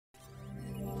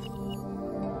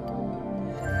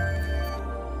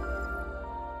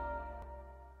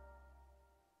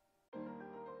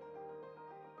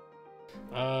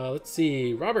Let's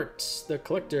see. Robert, the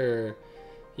collector.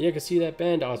 Yeah, I can see that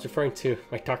band. I was referring to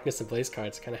my Darkness Ablaze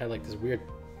cards. Kind of had like this weird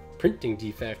printing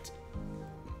defect.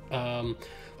 What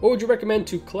would you recommend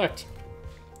to collect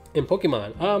in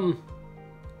Pokemon?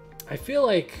 I feel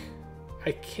like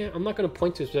I'm not going to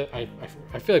point to it.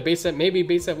 I feel like base set, maybe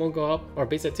base set won't go up, or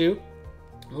base set 2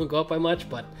 won't go up by much,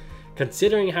 but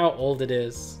considering how old it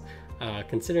is,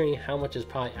 considering how much is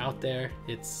probably out there,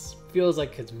 it feels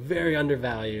like it's very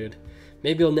undervalued.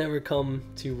 Maybe it'll never come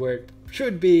to where it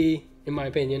should be, in my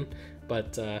opinion.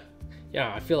 But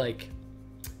yeah, I feel like,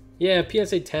 yeah,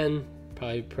 PSA 10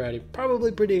 probably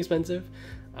pretty expensive.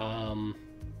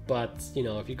 But you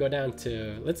know, if you go down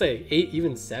to, let's say 8,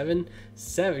 even 7,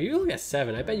 you look at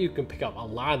 7, I bet you can pick up a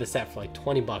lot of the set for like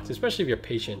 20 bucks, especially if you're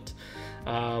patient.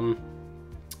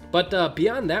 But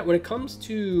beyond that, when it comes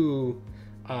to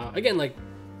again, like,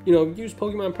 you know, use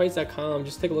PokemonPrice.com,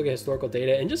 just take a look at historical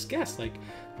data and just guess, like,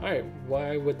 all right,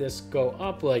 why would this go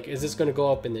up? Like, is this going to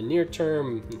go up in the near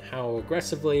term? And how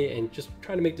aggressively? And just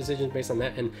try to make decisions based on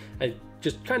that. And I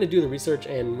just kind of do the research.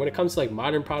 And when it comes to like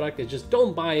modern product, it's just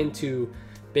don't buy into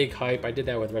big hype. I did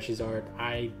that with Charizard.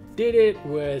 I did it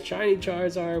with Shiny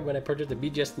Charizard when I purchased the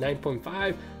BGS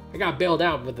 9.5. I got bailed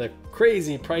out with the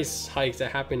crazy price hikes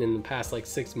that happened in the past like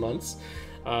 6 months.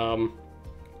 And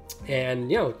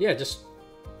you know, yeah, just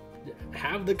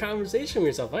have the conversation with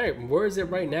yourself. All right, where is it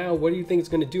right now? What do you think it's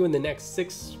going to do in the next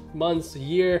 6 months, a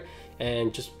year?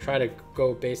 And just try to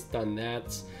go based on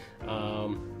that.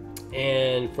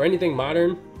 And for anything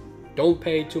modern, don't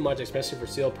pay too much, especially for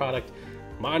sealed product.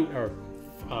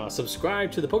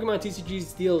 Subscribe to the Pokemon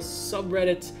TCG's Deals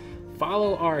subreddit.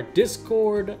 Follow our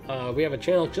Discord. We have a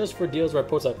channel just for deals where I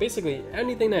post up basically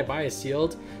anything that I buy is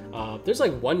sealed. There's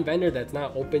like one vendor that's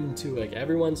not open to like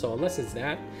everyone, so unless it's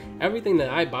that, everything that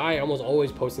I buy I almost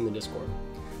always post in the Discord.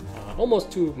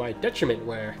 Almost to my detriment,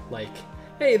 where like,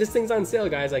 hey, this thing's on sale,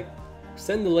 guys, like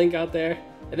send the link out there,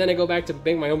 and then I go back to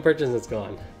make my own purchase and it's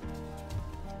gone.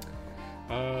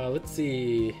 Let's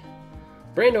see.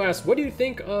 Brando asks, what do you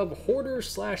think of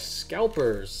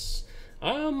hoarders/scalpers?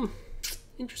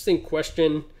 Interesting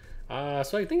question.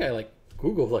 So I think I like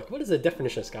Googled like, what is the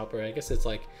definition of scalper? I guess it's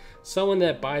like someone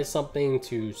that buys something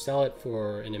to sell it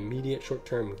for an immediate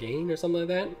short-term gain or something like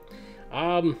that.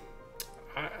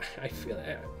 I feel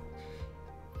that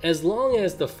as long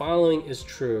as the following is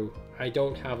true, I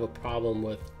don't have a problem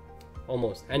with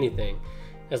almost anything.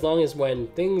 As long as when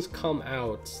things come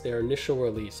out, their initial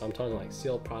release, I'm talking like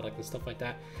sealed product and stuff like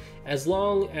that, as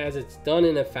long as it's done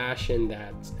in a fashion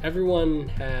that everyone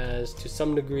has to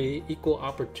some degree equal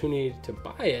opportunity to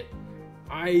buy it,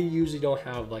 I usually don't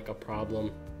have like a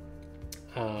problem.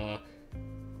 I'm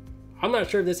not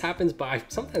sure if this happens,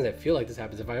 but sometimes I feel like this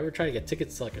happens. If I ever try to get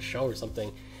tickets to like a show or something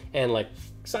and like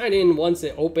sign in once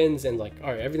it opens and like, all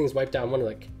right, everything's wiped out, I'm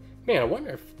wondering like, man, I wonder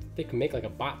if they can make like a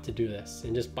bot to do this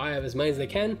and just buy up as many as they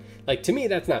can. Like, to me,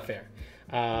 that's not fair.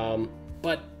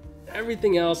 But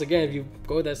everything else, again, if you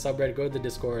go to that subreddit, go to the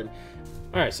Discord.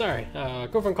 All right, sorry,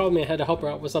 girlfriend called me. I had to help her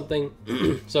out with something.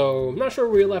 So I'm not sure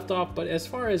where we left off, but as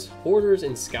far as hoarders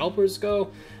and scalpers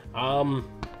go,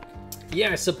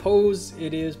 yeah, I suppose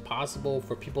it is possible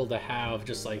for people to have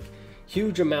just like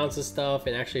huge amounts of stuff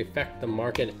and actually affect the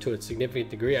market to a significant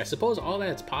degree. I suppose all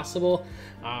that's possible.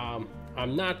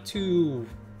 I'm not too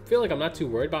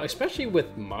worried about, especially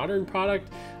with modern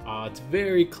product. It's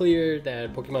very clear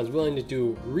that Pokemon is willing to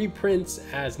do reprints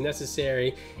as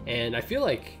necessary, and I feel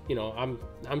like, you know,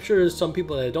 I'm sure there's some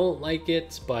people that don't like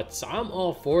it, but I'm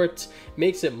all for it.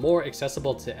 Makes it more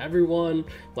accessible to everyone,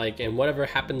 like, and whatever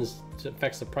happens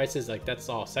affects the prices, like, that's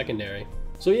all secondary.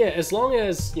 So yeah, as long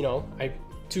as, you know,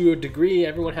 to a degree,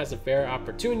 everyone has a fair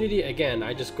opportunity. Again,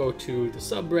 I just go to the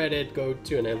subreddit,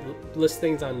 and I list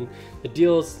things on the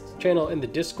deals channel in the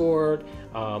Discord.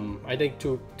 I think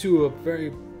to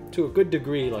a good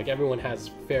degree, like, everyone has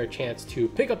a fair chance to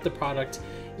pick up the product.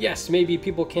 Yes, maybe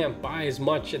people can't buy as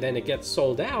much and then it gets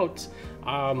sold out.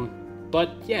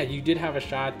 But yeah, you did have a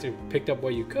shot to pick up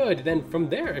what you could. Then from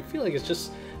there, I feel like it's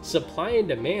just supply and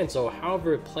demand. So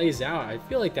however it plays out, I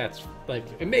feel like that's like,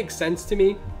 it makes sense to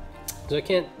me. So I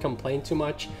can't complain too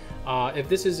much. If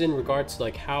this is in regards to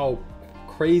like how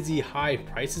crazy high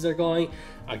prices are going,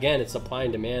 again, it's supply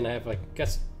and demand. I have, I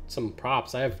guess, some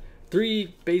props. I have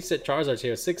 3 base set Charizards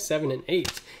here, 6, 7, and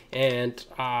 8, and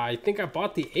I think I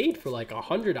bought the 8 for like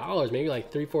 $100, maybe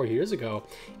like 3-4 years ago,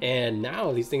 and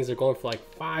now these things are going for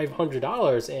like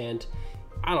 $500. And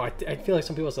I don't know, I feel like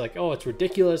some people say like, oh, it's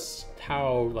ridiculous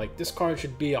how like this card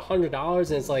should be $100,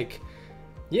 and it's like,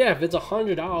 yeah, if it's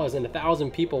 $100 and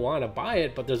 1,000 people want to buy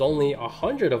it, but there's only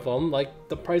 100 of them, like,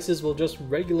 the prices will just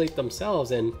regulate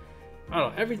themselves. And I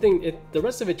don't know, everything, the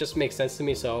rest of it just makes sense to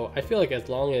me. So I feel like as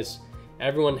long as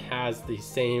everyone has the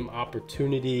same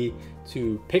opportunity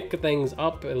to pick things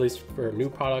up, at least for a new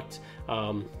product,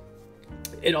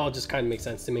 it all just kind of makes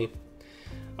sense to me.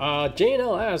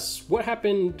 JNL asks, what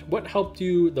helped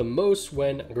you the most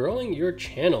when growing your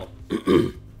channel?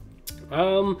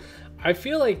 I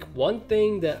feel like one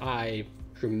thing that I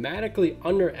dramatically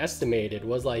underestimated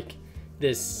was like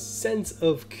this sense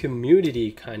of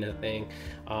community kind of thing.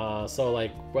 So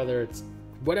like whether it's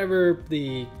whatever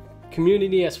the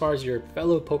community as far as your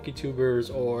fellow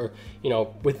PokeTubers, or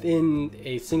within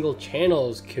a single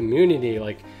channel's community,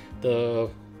 like the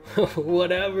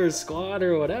whatever squad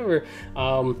or whatever,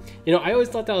 I always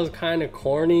thought that was kind of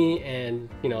corny, and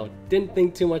didn't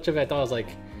think too much of it. I thought it was like,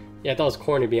 yeah, I thought it was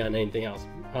corny beyond anything else.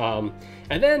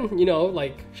 And then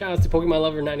like shout out to Pokemon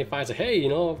Lover 95, like, hey,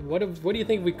 what do you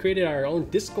think if we created our own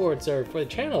Discord server for the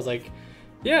channel? I was like,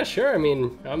 yeah, sure. I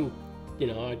mean, I'm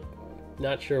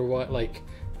not sure what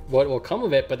will come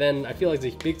of it, but then I feel like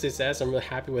it's a big success. I'm really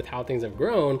happy with how things have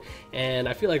grown, and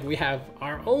I feel like we have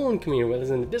our own community, whether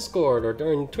it's in the Discord or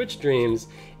during Twitch streams,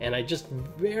 and I just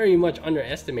very much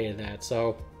underestimated that.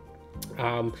 So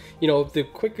the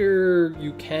quicker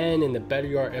you can and the better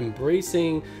you are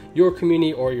embracing your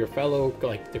community or your fellow,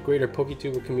 like the greater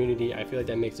PokeTuber community, I feel like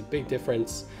that makes a big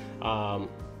difference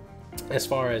as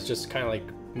far as just kind of like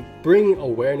bringing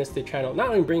awareness to the channel. Not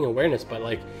only bringing awareness, but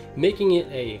like making it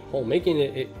a whole, making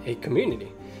it a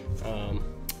community.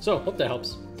 So hope that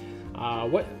helps.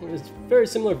 What is very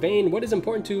similar vein, what is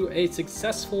important to a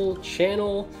successful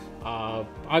channel?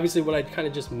 Obviously what I kind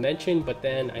of just mentioned, but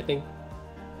then I think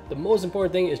the most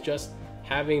important thing is just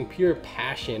having pure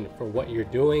passion for what you're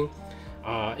doing.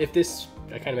 If this,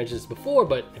 I kind of mentioned this before,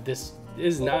 but if this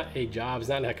is not a job, it's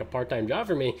not like a part-time job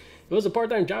for me. If it was a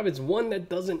part-time job, it's one that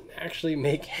doesn't actually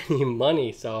make any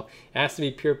money. So it has to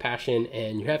be pure passion,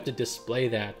 and you have to display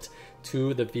that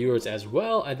to the viewers as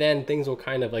well, and then things will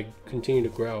kind of like continue to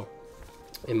grow,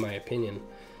 in my opinion.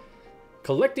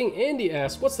 Collecting Andy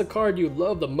asks, what's the card you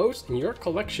love the most in your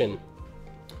collection?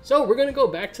 So we're gonna go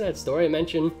back to that story I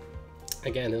mentioned.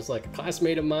 Again, there's like a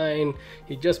classmate of mine.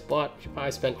 He just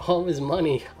probably spent all of his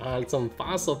money on some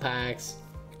fossil packs,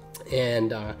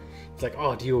 and he's like,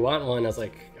 "Oh, do you want one?" I was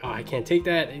like, "Oh, I can't take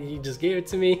that." And he just gave it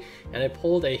to me, and I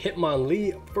pulled a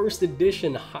Hitmonlee first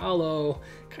edition holo,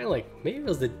 kind of like maybe it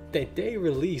was the day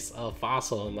release of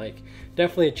fossil, and like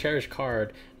definitely a cherished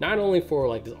card. Not only for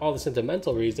like all the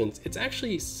sentimental reasons, it's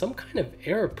actually some kind of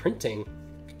error printing.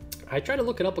 I tried to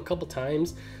look it up a couple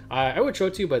times. I would show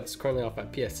it to you, but it's currently off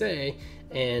at PSA,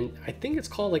 and I think it's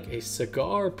called like a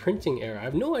cigar printing error. I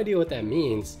have no idea what that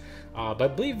means, but I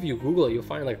believe if you Google it, you'll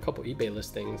find like a couple eBay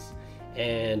listings,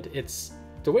 and it's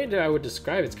the way that I would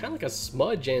describe it, it's kind of like a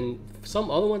smudge, and some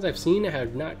other ones I've seen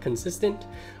have not consistent.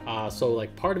 So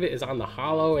like part of it is on the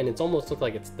holo, and it's almost looked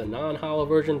like it's the non-holo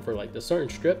version for like the certain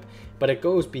strip, but it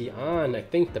goes beyond, I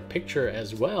think, the picture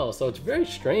as well. So it's very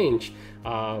strange,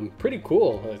 pretty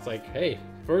cool. It's like, hey,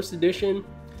 first edition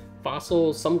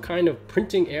fossil, some kind of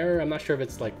printing error. I'm not sure if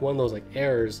it's like one of those like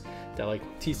errors that like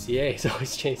TCA is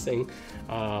always chasing,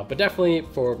 but definitely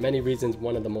for many reasons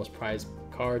one of the most prized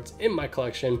cards in my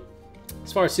collection.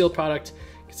 As far as sealed product,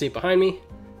 you can see it behind me.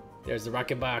 There's the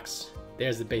rocket box.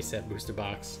 There's the base set booster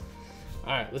box.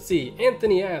 All right, let's see.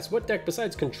 Anthony asks, what deck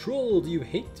besides Control do you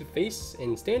hate to face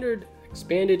in Standard,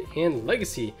 Expanded, and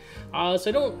Legacy? So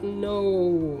I don't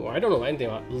know anything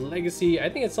about Legacy. I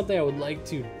think it's something I would like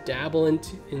to dabble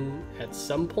into at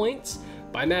some point,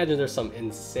 but I imagine there's some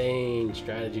insane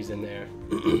strategies in there,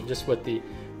 just with the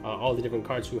all the different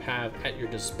cards you have at your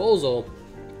disposal.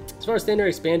 As far as Standard,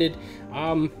 Expanded,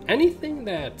 anything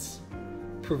that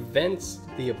prevents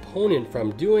the opponent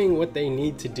from doing what they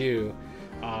need to do.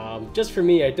 Just for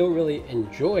me, I don't really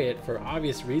enjoy it for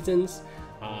obvious reasons.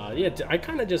 Yeah, I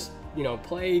kind of just,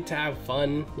 play to have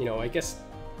fun. I guess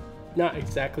not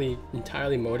exactly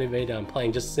entirely motivated on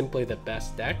playing just simply the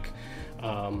best deck.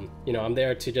 I'm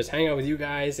there to just hang out with you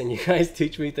guys, and you guys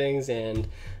teach me things, and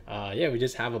yeah, we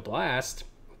just have a blast.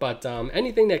 But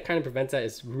anything that kind of prevents that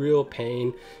is real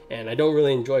pain, and I don't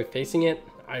really enjoy facing it.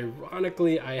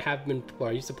 Ironically, I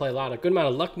used to play a good amount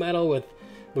of Luck Metal with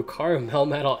Lucario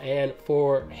Melmetal and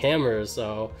 4 hammers,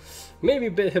 so maybe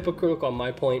a bit hypocritical on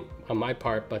my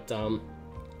part, but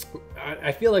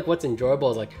I feel like what's enjoyable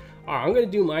is like, all right, I'm gonna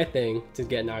do my thing to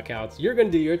get knockouts, you're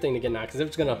gonna do your thing to get knockouts, I'm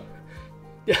just gonna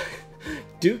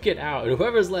duke it out, and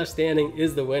whoever's left standing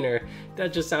is the winner.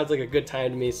 That just sounds like a good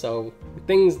time to me. So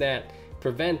things that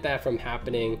prevent that from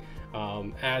happening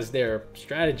as their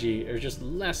strategy are just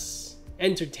less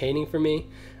entertaining for me.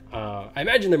 I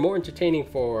imagine they're more entertaining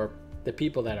for the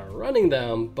people that are running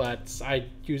them, but I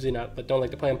usually don't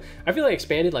like to play them. I feel like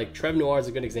expanded, like Trev Noir is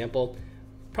a good example.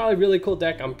 Probably really cool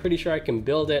deck. I'm pretty sure I can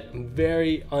build it. I'm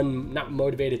very not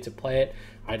motivated to play it.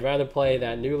 I'd rather play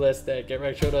that new list that Get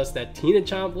Rec showed us. That Tina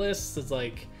Chomp list is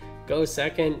like, go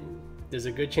second. There's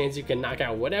a good chance you can knock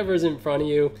out whatever's in front of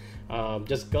you.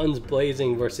 Just guns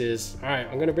blazing versus, all right,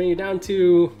 I'm gonna bring you down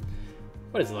to,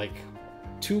 what is it, like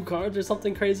 2 cards or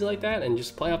something crazy like that, and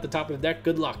just play off the top of the deck.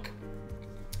 Good luck.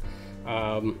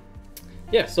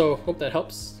 Yeah, so hope that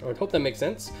helps, or hope that makes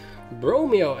sense.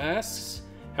 Bromeo asks,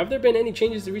 have there been any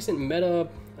changes to recent meta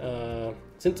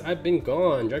since I've been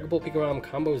gone? Dragapult, Pikarom,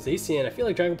 Combo, Zacian. I feel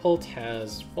like Dragapult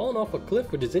has fallen off a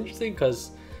cliff, which is interesting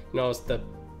because, you know, the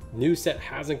new set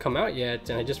hasn't come out yet,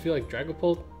 and I just feel like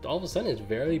Dragapult all of a sudden is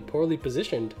very poorly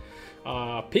positioned.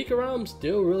 Pikarom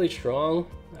still really strong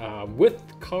with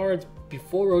cards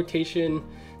before rotation.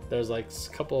 There's like a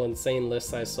couple insane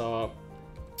lists I saw.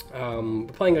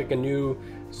 Playing like a new,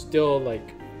 still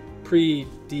like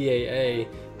pre-DAA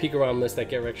Pikarom list that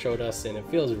Get Rec showed us, and it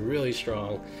feels really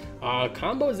strong.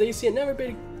 Combo Zacian, never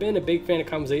been a big fan of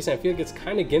Combo Zacian. I feel like it's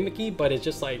kind of gimmicky, but it's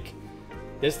just like,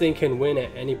 this thing can win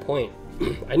at any point.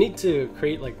 I need to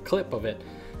create like a clip of it,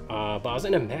 but I was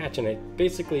in a match and I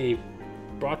basically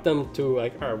brought them to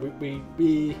like, all right,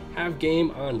 we have game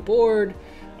on board.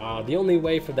 The only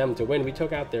way for them to win, we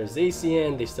took out their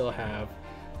Zacian. They still have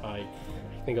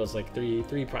I think it was like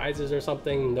three prizes or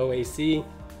something, no AC,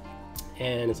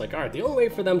 and it's like, all right, the only way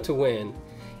for them to win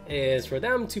is for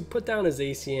them to put down a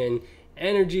Zacian,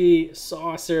 Energy,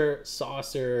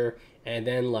 Saucer, and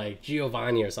then like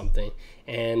Giovanni or something.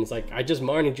 And it's like, I just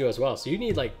Marnied you as well, so you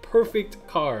need like perfect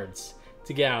cards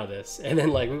to get out of this. And then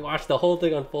like we watched the whole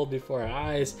thing unfold before our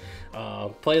eyes,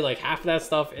 play like half of that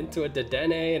stuff into a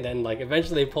Dedenne, and then like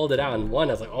eventually they pulled it out and won.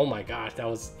 I was like, oh my gosh, that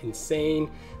was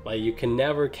insane. Like, you can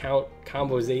never count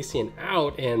Combo Zacian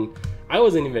out, and I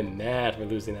wasn't even mad for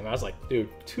losing them. I was like, dude,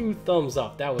 2 thumbs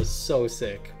up. That was so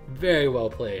sick. Very well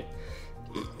played.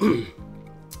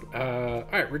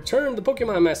 Alright, Return the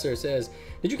Pokemon Master says,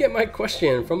 did you get my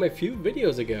question from a few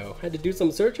videos ago? Had to do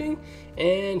some searching,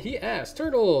 and he asked,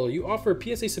 Turtle, you offer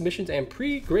PSA submissions and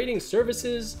pre-grading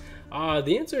services?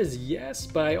 The answer is yes,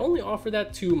 but I only offer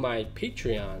that to my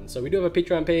Patreon. So we do have a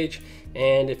Patreon page,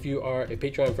 and if you are a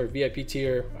Patreon for VIP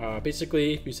tier,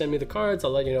 basically if you send me the cards,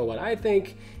 I'll let you know what I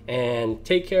think and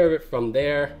take care of it from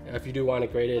there. If you do want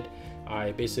it graded,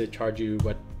 I basically charge you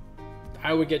what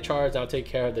I would get charged. I'll take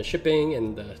care of the shipping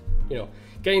and the, you know,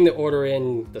 getting the order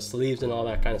in, the sleeves and all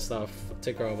that kind of stuff. I'll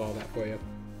take care of all that for you.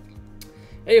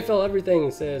 AFL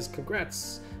Everything says,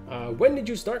 congrats. When did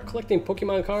you start collecting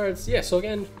Pokemon cards? Yeah, so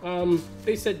again,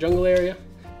 they said Jungle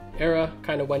era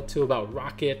kind of went to about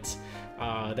Rocket,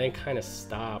 then kind of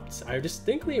stopped. I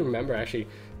distinctly remember, actually,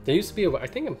 there used to be, I'm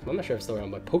not sure if it's still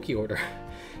around, but Poke Order.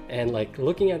 And like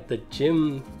looking at the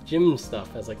gym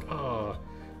stuff, I was like, oh,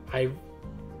 I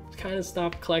kind of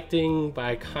stopped collecting, but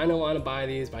I kind of want to buy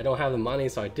these, but I don't have the money,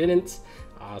 so I didn't.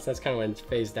 So that's kind of when it's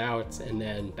phased out, and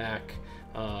then back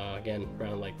again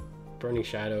around like Burning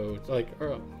Shadow, like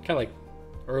kind of like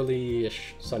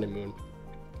early-ish Sun and Moon.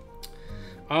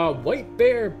 White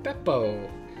Bear Beppo.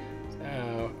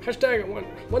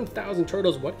 Hashtag 1000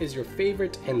 Turtles. What is your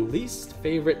favorite and least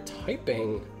favorite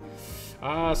typing?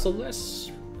 So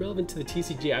less relevant to the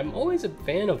TCG. I'm always a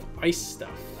fan of ice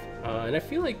stuff, and I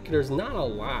feel like there's not a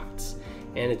lot.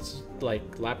 And it's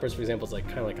like Lapras, for example, is like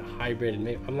kind of like a hybrid. And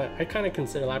maybe I kind of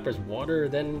consider Lapras water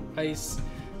than ice.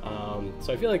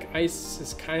 So I feel like ice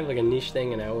is kind of like a niche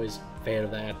thing, and I always a fan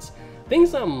of that.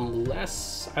 Things I'm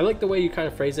less, I like the way you kind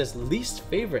of phrase this, least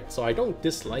favorite. So I don't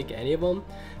dislike any of them,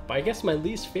 but I guess my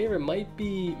least favorite might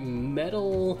be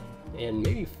Metal and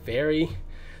maybe Fairy.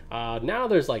 Now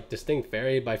there's like distinct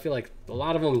Fairy, but I feel like a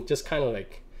lot of them just kind of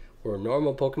like were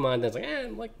normal Pokemon. That's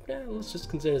like, let's just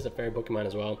consider this a Fairy Pokemon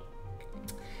as well.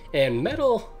 And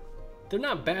Metal, they're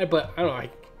not bad, but I don't know.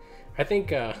 I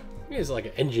think it's like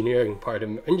an engineer part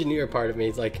of me.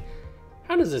 It's like,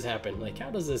 how does this happen? Like, how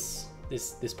does this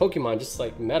Pokemon just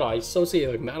like Metal? I associate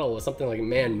like Metal with something like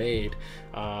man-made.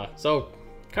 So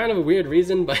kind of a weird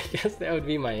reason, but I guess that would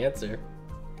be my answer.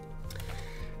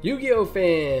 Yu-Gi-Oh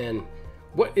fan,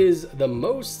 what is the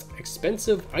most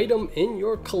expensive item in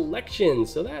your collection?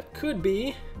 So that could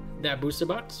be that booster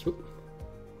box.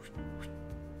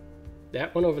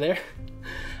 That one over there.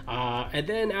 And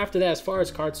then after that, as far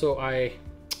as cards, so I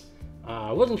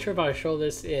wasn't sure if I show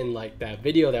this in like that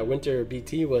video that Winter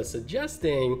BT was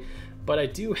suggesting, but I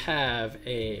do have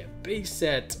a base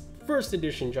set first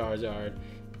edition Charizard,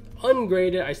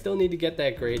 ungraded. I still need to get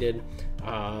that graded.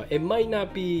 It might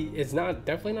not be, it's not,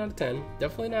 definitely not a 10,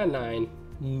 definitely not a 9,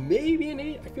 maybe an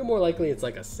 8. I feel more likely it's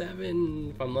like a 7.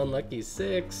 If I'm unlucky,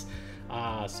 6.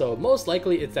 So most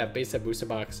likely it's that base set booster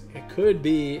box. It could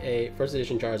be a first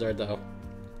edition Charizard though.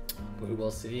 We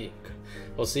will see.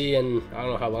 We'll see, and I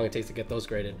don't know how long it takes to get those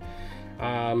graded.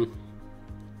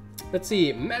 Let's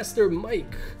see, Master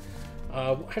Mike.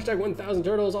 Hashtag 1000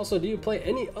 Turtles. Also, do you play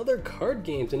any other card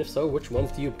games? And if so, which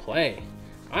ones do you play?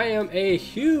 I am a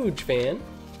huge fan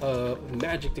of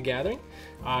Magic the Gathering.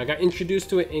 I got introduced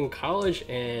to it in college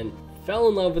and fell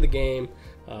in love with the game.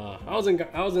 I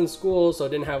was in school, so I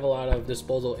didn't have a lot of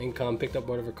disposable income. Picked up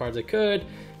whatever cards I could.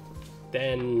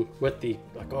 Then with the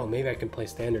like, oh, maybe I can play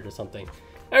standard or something.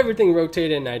 Everything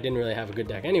rotated, and I didn't really have a good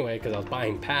deck anyway because I was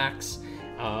buying packs.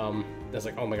 That's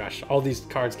like, oh my gosh, all these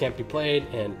cards can't be played,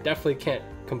 and definitely can't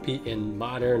compete in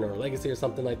Modern or Legacy or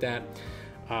something like that.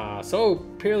 So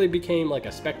purely became like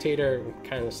a spectator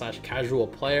kind of / casual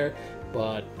player,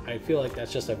 but I feel like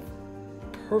that's just a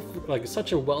perfect, like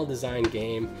such a well-designed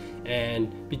game.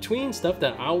 And between stuff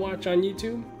that I'll watch on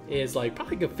YouTube is like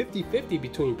probably a 50-50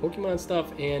 between Pokemon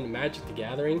stuff and Magic the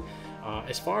Gathering.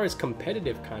 As far as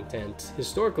competitive content,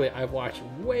 historically I've watched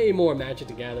way more Magic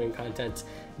the Gathering content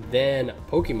than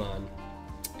Pokemon.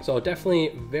 So definitely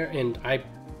and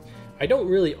I don't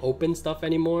really open stuff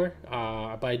anymore,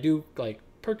 but I do like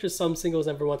purchase some singles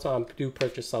every once in a while. I do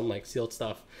purchase some like sealed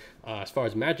stuff as far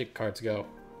as Magic cards go.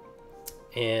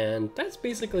 And that's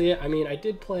basically it. I mean, I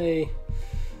did play,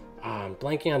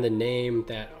 blanking on the name,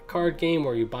 that card game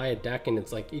where you buy a deck and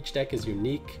it's like each deck is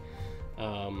unique.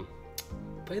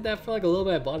 Played that for like a little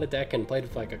bit. I bought a deck and played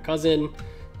with like a cousin.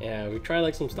 Yeah, we tried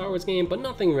like some Star Wars game, but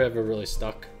nothing ever really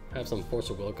stuck. I have some Force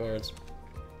of Will cards.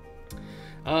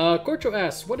 Corcho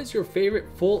asks, what is your favorite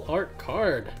full art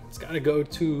card? It's got to go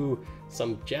to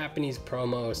some Japanese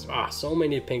promos. So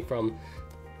many to pick from.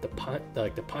 The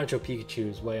Poncho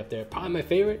Pikachu's way up there. Probably my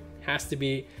favorite has to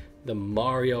be the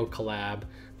Mario collab.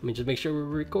 Let me just make sure we're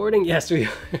recording. Yes, we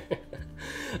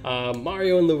are.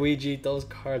 Mario and Luigi, those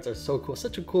cards are so cool.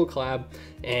 Such a cool collab,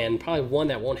 and probably one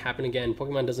that won't happen again.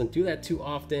 Pokemon doesn't do that too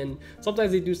often.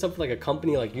 Sometimes they do stuff like a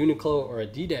company like Uniqlo or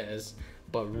Adidas,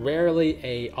 but rarely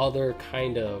a other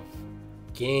kind of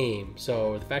game.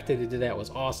 So the fact that they did that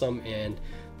was awesome, and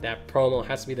that promo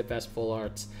has to be the best full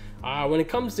arts. When it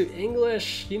comes to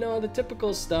English, you know, the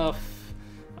typical stuff.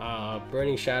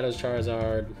 Burning Shadows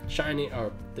Charizard,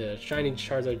 the Shining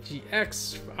Charizard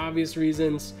GX for obvious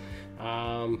reasons.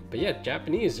 But yeah,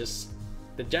 Japanese, just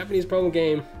the Japanese promo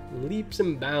game leaps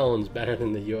and bounds better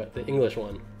than the English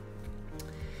one.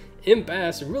 Imp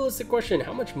asks, realistic question,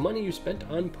 how much money you spent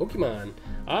on Pokemon?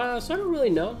 So I don't really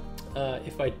know.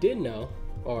 If I did know,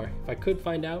 or if I could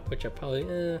find out, which I probably,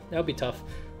 that would be tough.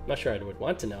 I'm not sure I would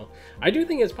want to know. I do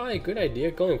think it's probably a good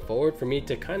idea going forward for me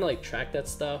to kind of like track that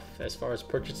stuff as far as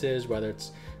purchases, whether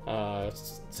it's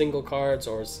single cards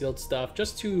or sealed stuff,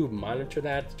 just to monitor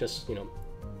that. Just, you know,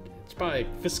 it's probably a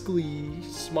fiscally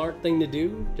smart thing to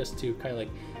do, just to kind of like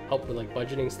help with like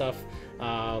budgeting stuff.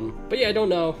 But yeah, I don't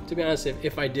know. To be honest,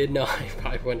 if I did know, I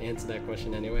probably wouldn't answer that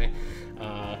question anyway.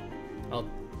 I'll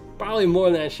probably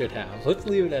more than I should have. Let's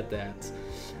leave it at that.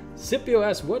 Scipio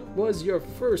asks, what was your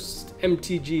first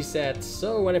MTG set?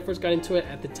 So when I first got into it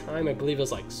at the time, I believe it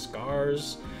was like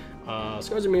Scars.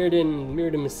 Scars of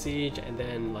Mirrodin Siege, and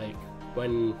then like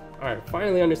when I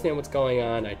finally understand what's going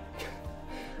on, I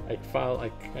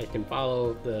can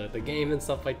follow the game and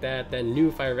stuff like that. Then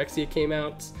new Phyrexia came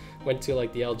out, went to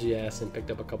like the LGS and picked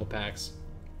up a couple packs.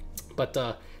 But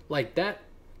like that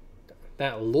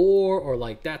lore, or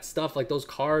like that stuff, like those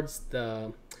cards,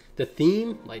 the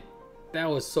theme, like that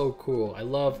was so cool. I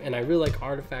love, and I really like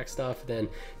artifact stuff. Then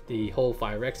the whole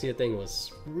Phyrexia thing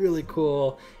was really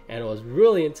cool, and I was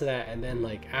really into that. And then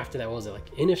like after that, what was it,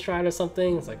 like Innistrad or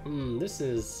something? It's like, this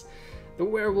is the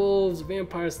werewolves,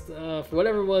 vampire stuff,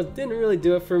 whatever it was, didn't really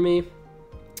do it for me.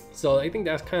 So I think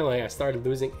that's kind of like I started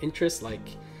losing interest. Like,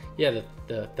 yeah,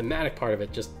 the thematic part of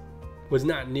it just was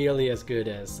not nearly as good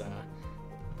as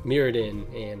Mirrodin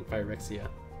and Phyrexia.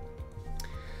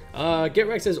 Get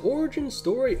Rex says, origin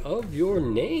story of your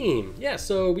name. Yeah,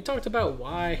 so we talked about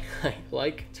why I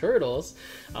like turtles.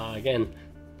 Again,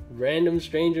 random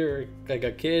stranger, like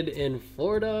a kid in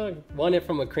Florida, won it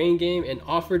from a crane game and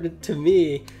offered it to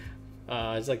me.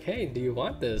 It's like, hey, do you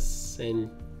want this? And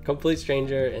complete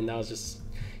stranger, and that was just,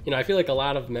 you know, I feel like a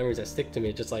lot of memories that stick to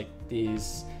me, just like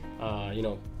these, you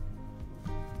know,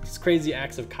 these crazy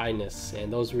acts of kindness,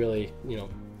 and those really, you know,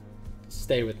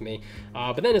 stay with me.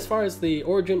 But then as far as the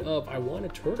origin of I want a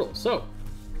turtle, so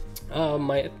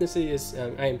my ethnicity is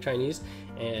I am Chinese,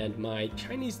 and my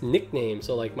Chinese nickname,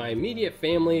 so like my immediate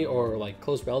family or like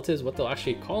close relatives, what they'll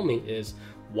actually call me is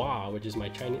Wa, which is my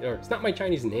Chinese, or it's not my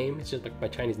Chinese name, it's just like my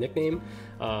Chinese nickname.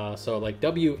 So like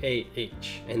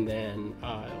W-A-H. And then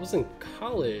I was in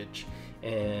college,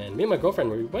 and me and my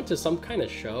girlfriend, we went to some kind of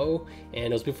show, and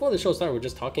it was before the show started. We were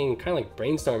just talking, kind of like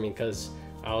brainstorming, because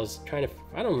I was trying to,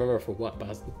 I don't remember for what, but I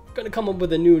was gonna come up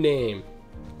with a new name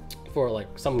for like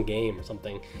some game or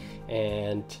something.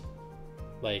 And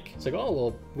like, it's like, oh,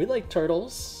 well, we like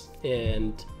turtles,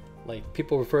 and like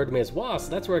people refer to me as Wa, so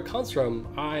that's where it comes from.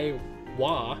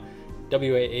 Wa,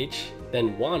 W-A-H,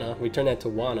 then Wana, we turn that to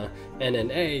Wana, and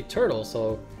then A, turtle,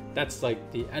 so that's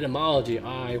like the etymology,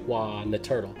 Wa, and the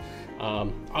turtle.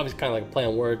 Obviously kind of like a play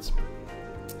on words.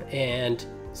 And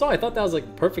so I thought that was like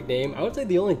a perfect name. I would say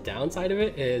the only downside of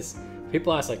it is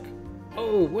people ask like,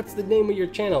 oh, what's the name of your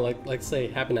channel? Like say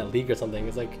it happened at League or something.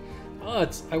 It's like, oh,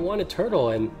 it's I Want a Turtle,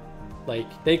 and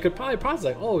like they could probably process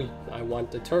like, oh, I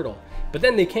want a turtle, but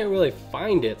then they can't really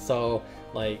find it. So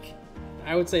like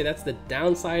I would say that's the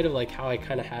downside of like how I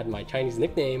kind of had my Chinese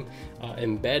nickname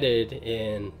embedded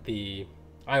in the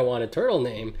I Want a Turtle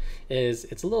name, is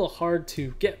it's a little hard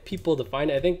to get people to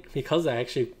find it. I think because I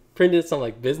actually printed some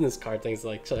like business card things,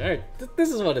 like, so all right,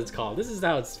 this is what it's called, this is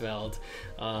how it's spelled,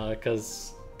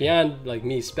 because beyond like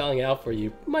me spelling it out for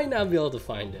you, might not be able to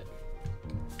find it.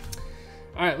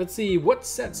 All right, let's see what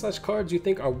set/cards you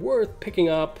think are worth picking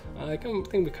up. I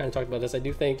think we kind of talked about this. I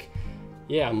do think,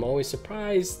 yeah, I'm always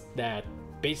surprised that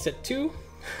base set 2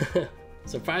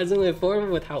 surprisingly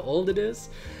affordable with how old it is,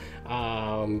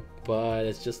 but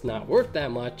it's just not worth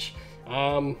that much.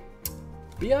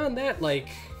 Beyond that, like,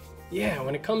 yeah,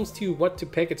 when it comes to what to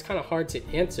pick, it's kind of hard to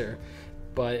answer,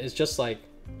 but it's just like,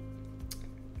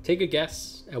 take a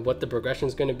guess at what the progression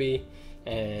is going to be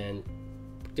and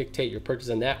dictate your purchase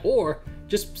on that, or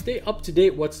just stay up to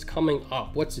date what's coming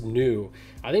up, what's new.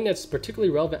 I think that's particularly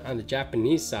relevant on the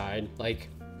Japanese side. Like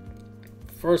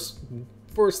first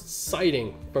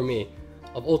sighting for me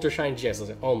of Ultra Shiny GX, I was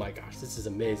like, oh my gosh, this is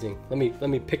amazing. Let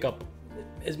me pick up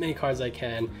as many cards as I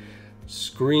can.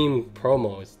 Scream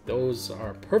promos, those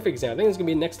are perfect examples. I think it's gonna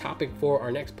be the next topic for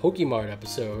our next Pokemon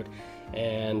episode,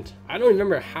 and I don't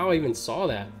remember how I even saw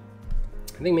that.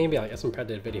 I think maybe like SM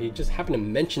Predator video, he just happened to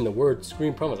mention the word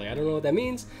Scream promos. Like, I don't know what that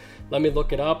means, let me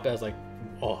look it up. I was like,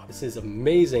 oh, this is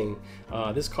amazing.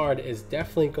 This card is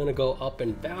definitely going to go up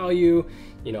in value.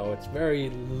 You know, it's very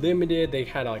limited. They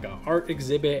had like an art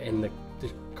exhibit, and the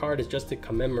card is just to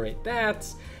commemorate that.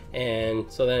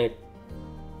 And so then I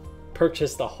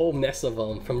purchased a whole mess of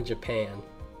them from Japan.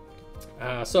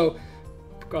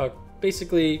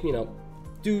 Basically, you know,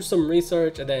 do some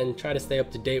research and then try to stay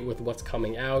up to date with what's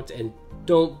coming out, and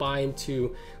don't buy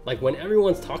into, like, when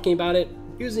everyone's talking about it,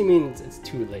 usually means it's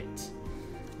too late.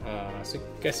 So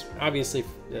I guess obviously,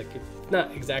 like,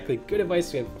 not exactly good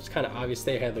advice, it's kind of obvious,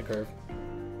 stay ahead of the curve.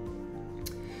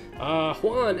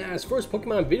 Juan asks, first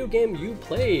Pokemon video game you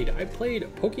played? I played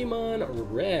Pokemon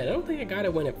Red. I don't think I got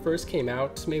it when it first came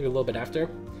out, maybe a little bit after.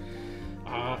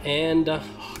 Oh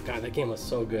god, that game was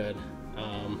so good.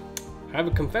 I have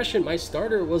a confession, my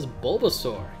starter was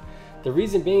Bulbasaur. The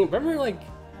reason being, remember like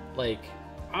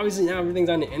obviously now everything's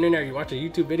on the internet, you watch a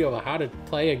YouTube video of how to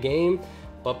play a game,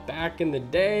 but back in the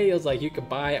day it was like you could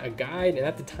buy a guide, and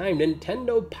at the time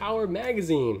Nintendo Power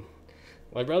magazine,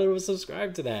 my brother was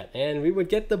subscribed to that, and we would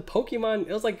get the Pokemon,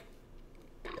 it was like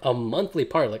a monthly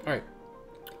part, like, all right,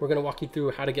 we're gonna walk you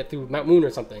through how to get through Mount Moon or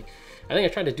something. I think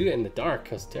I tried to do it in the dark,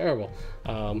 it was terrible.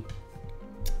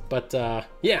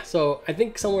 Yeah, so I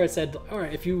think somewhere it said, all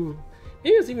right, if you,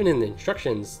 maybe it was even in the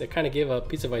instructions, they kind of gave a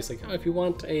piece of advice like, oh, if you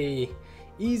want a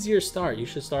easier start, you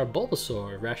should start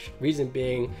Bulbasaur. Reason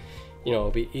being, you know,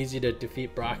 it'll be easy to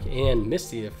defeat Brock and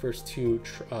Misty, the first two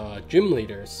gym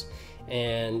leaders.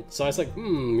 And so I was like,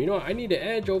 you know, I need an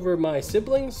edge over my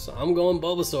siblings, so I'm going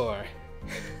Bulbasaur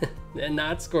and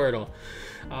not Squirtle.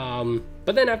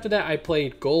 But then after that I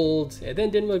played Gold, and then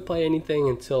didn't really play anything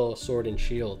until Sword and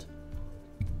Shield.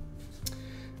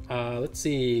 Let's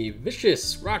see,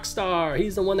 Vicious Rockstar,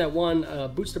 he's the one that won a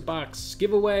booster box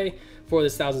giveaway for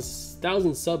this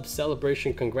 1,000 sub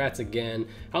celebration. Congrats again.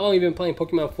 How long have you been playing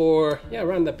Pokemon for? Yeah,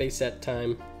 around the base set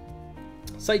time.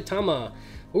 Saitama,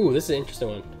 ooh, this is an interesting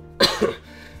one.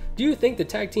 Do you think the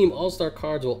Tag Team All-Star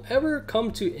cards will ever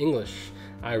come to English?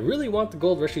 I really want the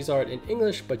Gold Charizard in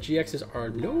English, but GXs are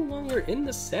no longer in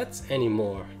the sets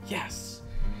anymore. Yes.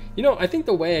 You know, I think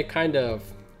the way I try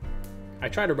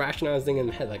to rationalize things in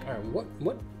my head, like, all right,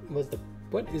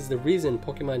 what is the reason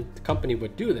Pokemon Company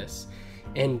would do this?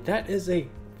 And that is a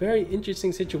very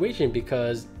interesting situation,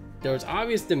 because there was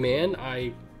obvious demand.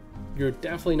 You're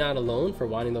definitely not alone for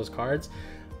wanting those cards.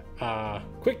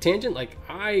 Quick tangent, like,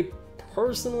 I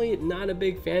personally not a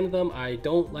big fan of them. I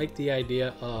don't like the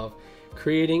idea of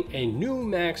creating a new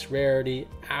max rarity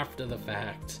after the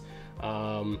fact.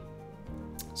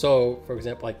 So for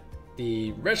example, like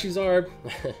the Reshizard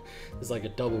is like a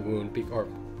double wound, or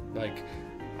like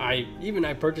I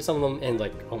purchased some of them and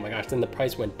like, oh my gosh, then the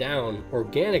price went down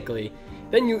organically.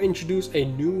 Then you introduce a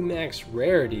new max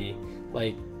rarity,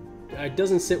 like it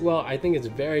doesn't sit well. I think it's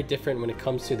very different when it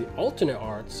comes to the alternate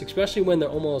arts, especially when they're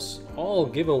almost all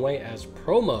given away as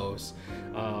promos.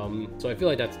 So I feel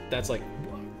like that's like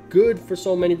good for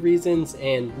so many reasons,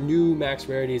 and new max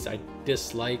rarities I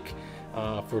dislike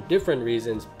for different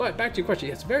reasons. But back to your question,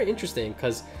 it's very interesting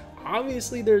because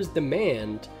obviously there's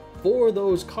demand for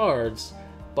those cards,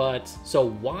 but so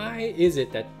why is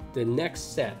it that the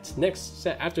next set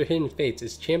after Hidden Fates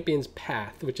is Champion's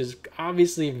Path, which is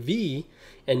obviously V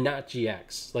and not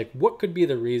GX? Like, what could be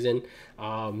the reason?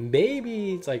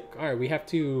 Maybe it's like, all right, we have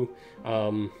to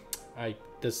I'm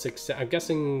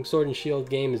guessing Sword and Shield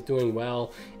game is doing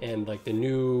well, and like the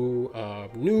new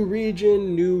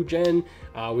region, new gen,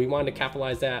 we want to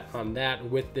capitalize on that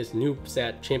with this new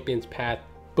set, Champion's Path,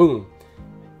 boom,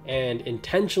 and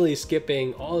intentionally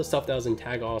skipping all the stuff that was in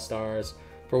Tag All Stars.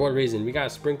 For what reason? We got a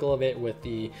sprinkle of it with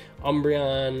the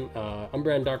Umbreon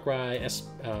Darkrai,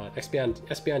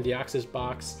 Espeon Deoxys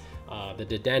box. The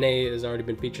Dedenne has already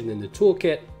been featured in the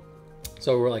toolkit.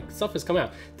 So we're like, stuff is coming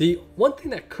out. The one thing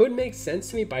that could make sense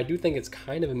to me, but I do think it's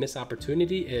kind of a missed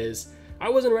opportunity, is I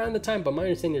wasn't around at the time, but my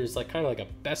understanding is like kind of like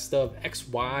a best of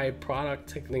XY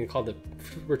product. I think called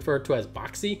referred to as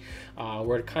Boxy,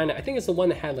 where it kind of, I think it's the one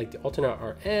that had like the alternate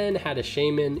RN, had a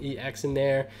Shaman EX in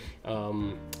there,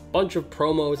 bunch of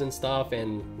promos and stuff,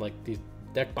 and like these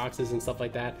deck boxes and stuff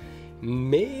like that.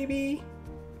 Maybe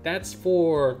that's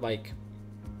for like,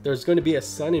 there's going to be a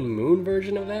Sun and Moon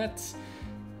version of that.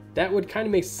 That would kind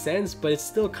of make sense, but it's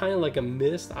still kind of like a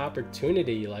missed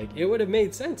opportunity. Like, it would have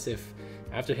made sense if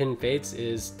after Hidden Fates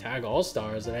is Tag All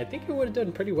Stars, and I think it would have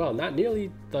done pretty well. Not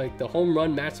nearly like the home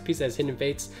run masterpiece as Hidden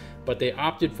Fates, but they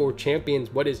opted for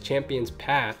what is Champion's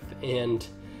Path. And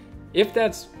if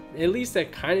that's, at least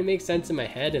that kind of makes sense in my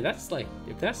head, and that's like,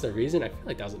 if that's the reason, I feel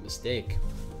like that was a mistake.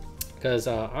 Because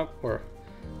I'm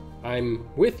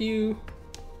with you,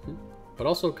 but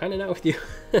also kind of not with you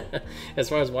as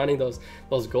far as wanting those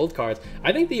gold cards.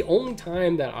 I think the only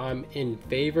time that I'm in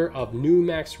favor of new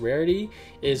max rarity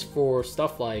is for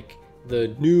stuff like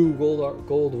the new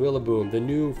gold Rillaboom, the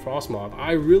new Frostmoth.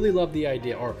 I really love the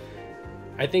idea, or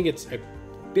I think it's a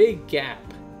big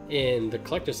gap in the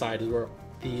collector side, is where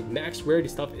the max rarity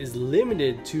stuff is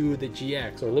limited to the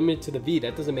GX or limited to the V.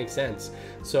 That doesn't make sense.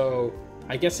 So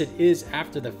I guess it is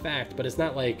after the fact, but it's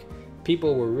not like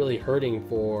people were really hurting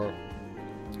for,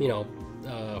 you know,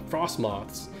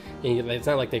 Frostmoths. And it's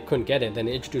not like they couldn't get it, then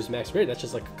they introduced max rarity. That's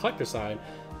just like a collector side.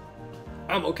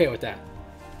 I'm okay with that.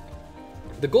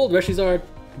 The gold Reshizard,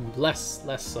 less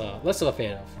of a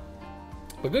fan of.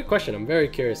 But good question. I'm very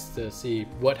curious to see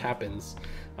what happens.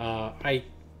 I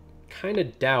kind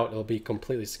of doubt it'll be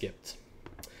completely skipped.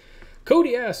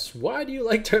 Cody asks, why do you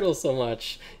like turtles so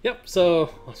much? Yep, so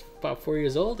I was about 4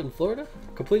 years old in Florida.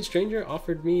 A complete stranger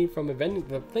offered me from a vending,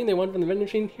 the thing they wanted from the vending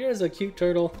machine. Here's a cute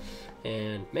turtle.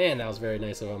 And man, that was very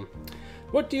nice of him.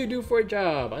 What do you do for a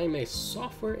job? I am a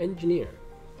software engineer.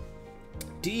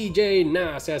 DJ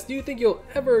Nas asks, do you think you'll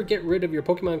ever get rid of your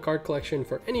Pokemon card collection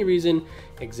for any reason?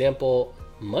 Example,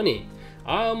 money.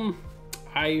 I'm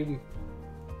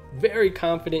very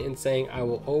confident in saying I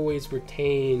will always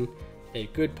retain a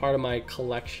good part of my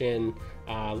collection,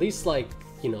 at least like,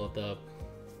 you know,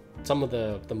 some of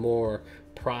the more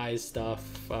prized stuff,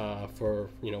 for,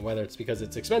 you know, whether it's because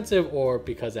it's expensive or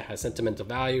because it has sentimental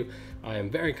value. I am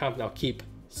very confident I'll keep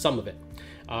some of it.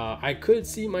 I could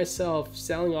see myself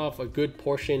selling off a good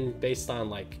portion based on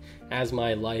like, as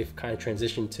my life kind of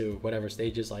transition to whatever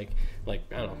stages, like I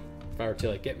don't know, if I were to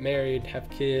like get married, have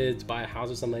kids, buy a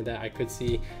house or something like that, I could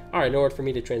see, all right, in order for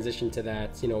me to transition to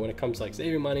that, you know, when it comes to like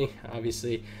saving money,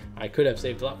 obviously I could have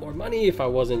saved a lot more money if I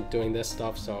wasn't doing this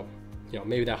stuff. So, you know,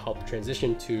 maybe that helped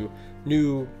transition to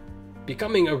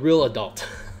becoming a real adult.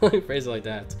 Let me phrase it like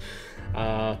that.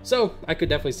 So I could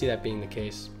definitely see that being the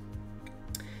case.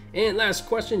 And last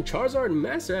question, Charizard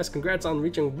Master asks, congrats on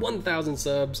reaching 1,000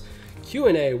 subs.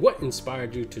 Q&A, what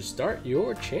inspired you to start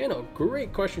your channel?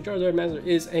 Great question. Charizard Master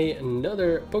is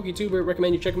another PokeTuber.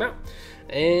 Recommend you check him out.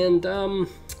 And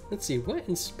let's see, what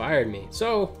inspired me?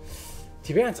 So,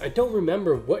 to be honest, I don't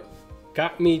remember what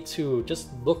got me to just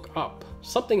look up.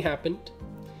 Something happened,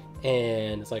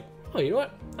 and it's like, oh, you know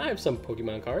what? I have some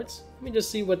Pokemon cards. Let me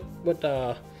just see what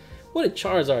a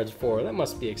Charizard's for. That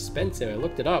must be expensive. I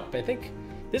looked it up. I think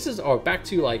this is, or back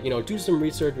to like, you know, do some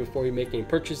research before you make any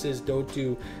purchases.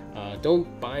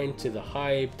 Don't buy into the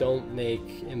hype. Don't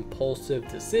make impulsive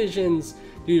decisions.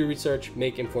 Do your research,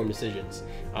 make informed decisions.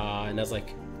 And that's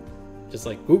like, just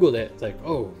like Googled it. It's like,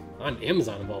 oh, on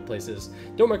Amazon of all places.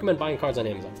 Don't recommend buying cards on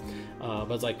Amazon.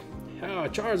 But it's like,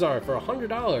 Charizard for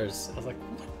 $100. I was like,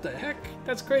 what the heck?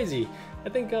 That's crazy. I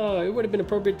think it would have been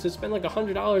appropriate to spend like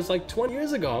 $100 like 20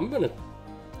 years ago. I'm gonna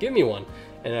give me one.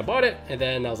 And I bought it, and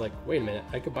then I was like, wait a minute,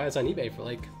 I could buy this on eBay for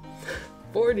like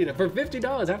for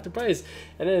 $50, half the price.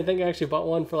 And then I think I actually bought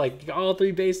one for like all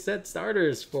 3 base set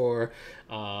starters for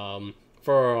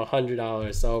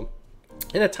 $100. So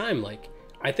in a time, like,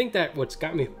 I think that what's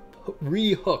got me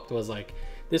re-hooked was like,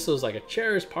 this was like a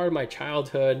cherished part of my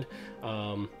childhood,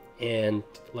 and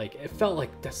like it felt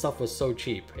like that stuff was so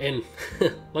cheap, and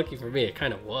lucky for me it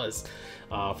kind of was,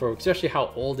 for especially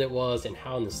how old it was and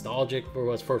how nostalgic it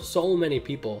was for so many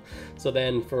people. So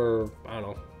then for, I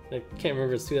don't know, I can't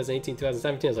remember, it's 2018,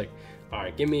 2017, I was like, all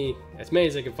right, give me as many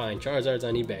as I can find Charizards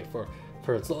on eBay for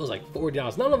as low as like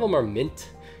 $40. None of them are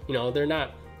mint, you know, they're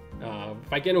not,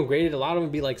 if I get them graded, a lot of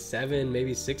them be like 7,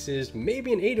 maybe 6s,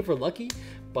 maybe an 8 if we're lucky.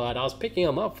 But I was picking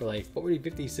them up for like $40,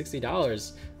 $50,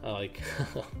 $60, like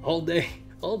all day,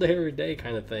 every day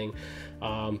kind of thing.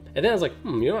 And then I was like,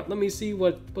 you know what, let me see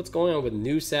what's going on with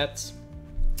new sets.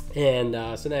 And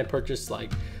so then I purchased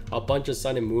like a bunch of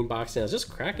Sun and Moon boxes, and I was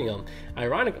just cracking them.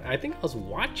 Ironically, I think I was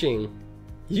watching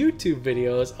YouTube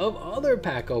videos of other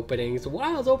pack openings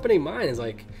while I was opening mine. It's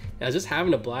like, I was just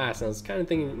having a blast. And I was kind of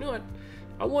thinking, you know what,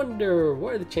 I wonder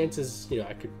what are the chances, you know,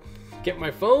 I could get my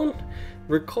phone,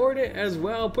 record it as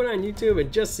well, put it on YouTube,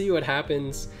 and just see what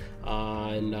happens.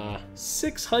 And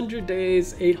 600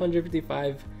 days,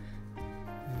 855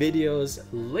 videos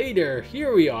later,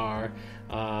 here we are.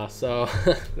 So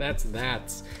that's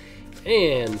that.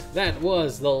 And that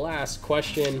was the last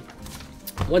question.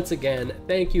 Once again,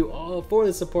 thank you all for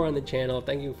the support on the channel.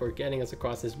 Thank you for getting us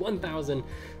across this 1,000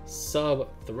 sub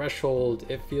threshold.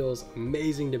 It feels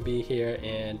amazing to be here.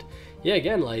 And yeah,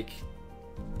 again, like,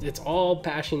 it's all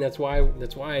passion. That's why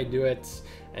I do it.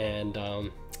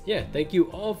 And yeah, thank you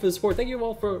all for the support. Thank you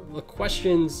all for the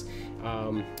questions.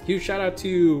 Huge shout out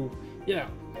to, yeah,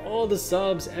 all the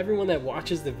subs, everyone that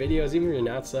watches the videos, even if you're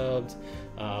not subbed,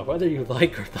 whether you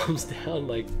like or thumbs down,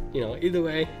 like, you know, either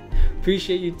way,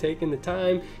 appreciate you taking the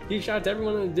time. Huge shout out to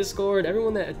everyone in the Discord,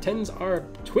 everyone that attends our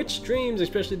Twitch streams,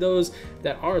 especially those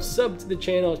that are subbed to the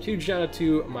channel. Huge shout out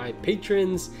to my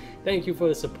patrons. Thank you for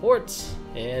the support.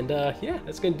 And yeah,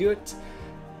 that's gonna do it.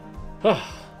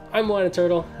 I'm Wine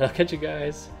Turtle, and I'll catch you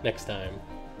guys next time.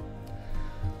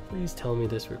 Please tell me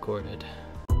this recorded.